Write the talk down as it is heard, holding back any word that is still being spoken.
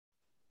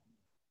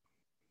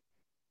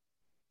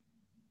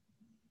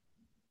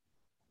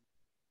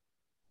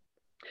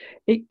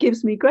It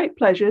gives me great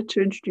pleasure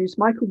to introduce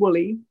Michael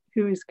Woolley,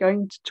 who is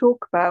going to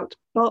talk about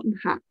Barton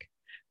Hack,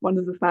 one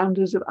of the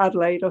founders of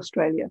Adelaide,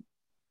 Australia.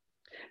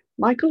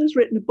 Michael has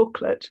written a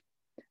booklet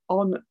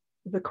on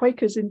the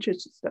Quakers in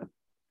Chichester,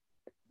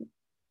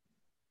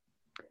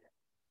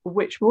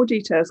 which more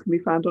details can be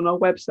found on our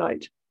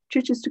website,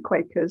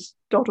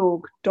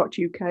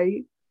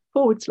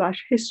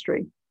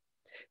 chichesterquakers.org.uk/history.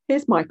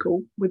 Here's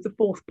Michael with the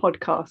fourth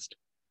podcast.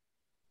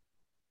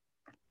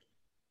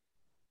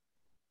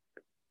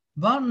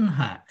 Barton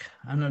Hack,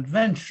 an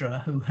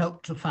adventurer who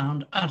helped to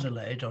found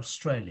Adelaide,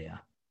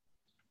 Australia.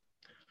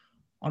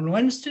 On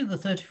Wednesday, the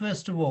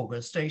 31st of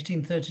August,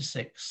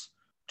 1836,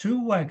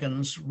 two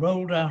wagons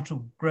rolled out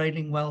of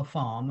Graylingwell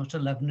Farm at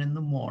 11 in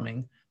the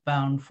morning,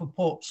 bound for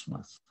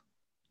Portsmouth.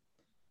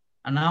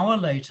 An hour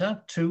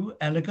later, two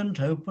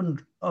elegant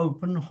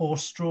open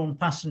horse-drawn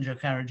passenger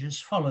carriages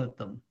followed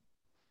them.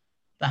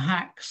 The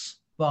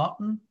Hacks,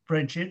 Barton,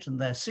 Bridget, and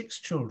their 6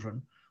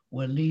 children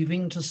were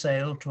leaving to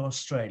sail to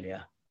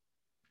Australia.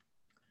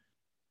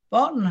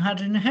 Barton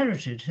had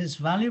inherited his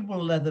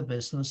valuable leather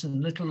business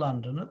in Little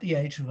London at the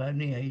age of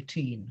only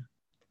 18.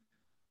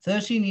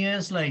 13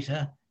 years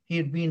later, he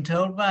had been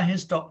told by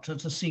his doctor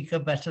to seek a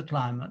better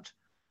climate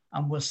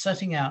and was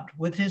setting out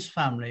with his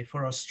family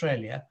for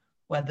Australia,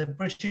 where the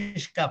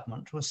British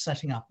government was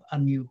setting up a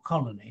new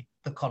colony,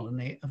 the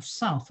colony of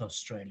South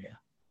Australia.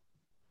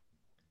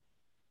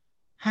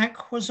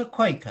 Hack was a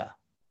Quaker,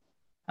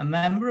 a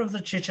member of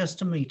the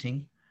Chichester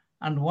meeting,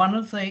 and one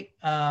of the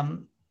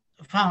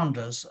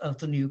founders of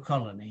the new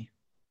colony.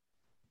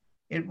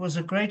 It was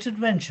a great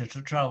adventure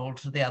to travel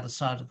to the other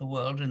side of the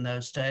world in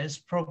those days,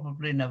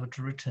 probably never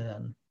to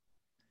return.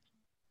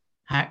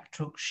 Hack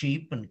took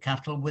sheep and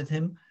cattle with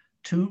him,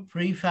 2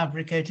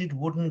 prefabricated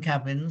wooden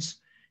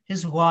cabins,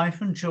 his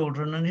wife and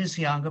children, and his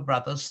younger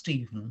brother,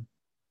 Stephen.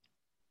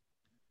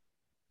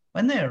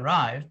 When they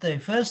arrived, they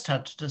first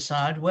had to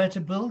decide where to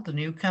build the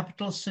new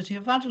capital city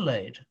of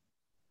Adelaide,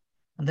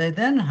 and they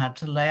then had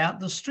to lay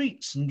out the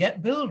streets and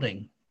get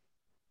building.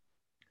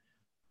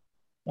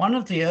 One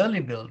of the early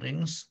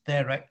buildings they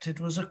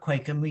erected was a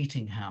Quaker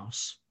meeting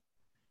house.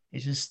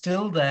 It is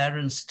still there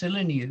and still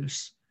in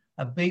use,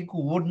 a big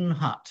wooden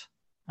hut,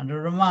 and a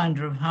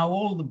reminder of how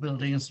all the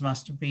buildings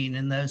must have been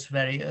in those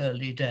very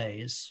early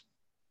days.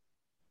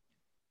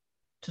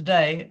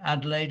 Today,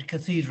 Adelaide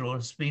Cathedral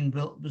has been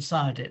built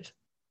beside it,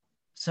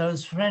 so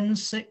as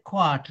friends sit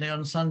quietly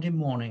on Sunday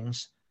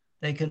mornings,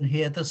 they can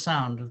hear the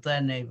sound of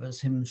their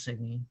neighbours' hymn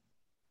singing.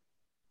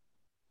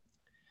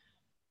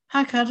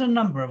 Hack had a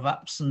number of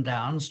ups and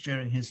downs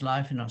during his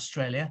life in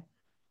Australia.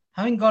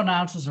 Having gone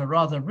out as a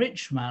rather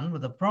rich man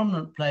with a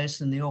prominent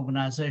place in the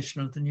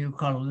organisation of the new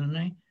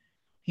colony,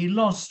 he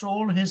lost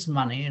all his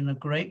money in a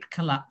great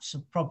collapse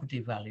of property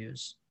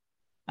values,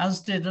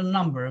 as did a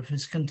number of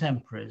his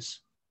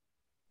contemporaries.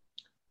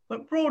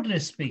 But broadly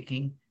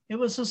speaking, it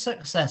was a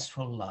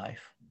successful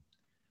life.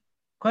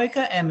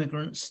 Quaker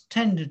emigrants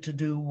tended to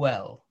do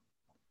well.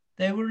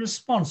 They were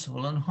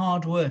responsible and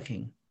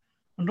hard-working,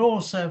 and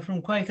also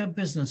from Quaker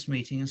business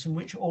meetings in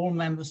which all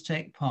members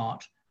take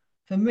part,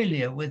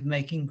 familiar with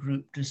making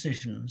group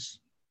decisions.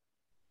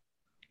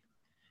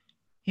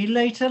 He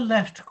later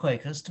left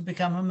Quakers to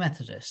become a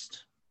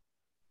Methodist.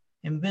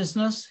 In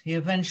business, he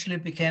eventually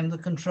became the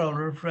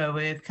controller of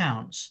railway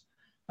accounts,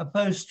 a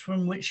post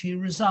from which he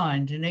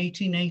resigned in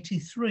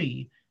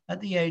 1883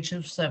 at the age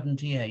of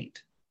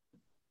 78.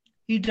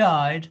 He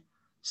died,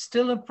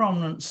 still a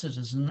prominent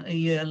citizen, a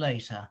year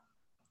later.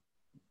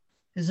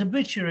 His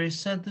obituary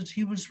said that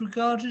he was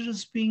regarded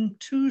as being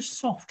too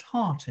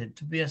soft-hearted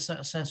to be a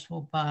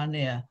successful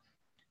pioneer,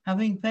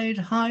 having paid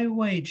high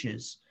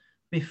wages,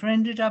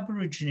 befriended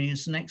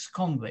Aborigines and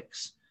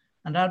ex-convicts,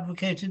 and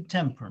advocated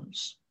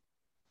temperance.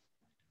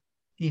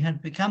 He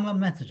had become a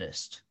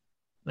Methodist,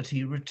 but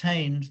he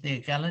retained the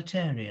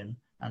egalitarian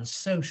and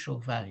social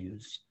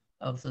values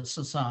of the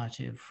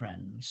Society of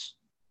Friends.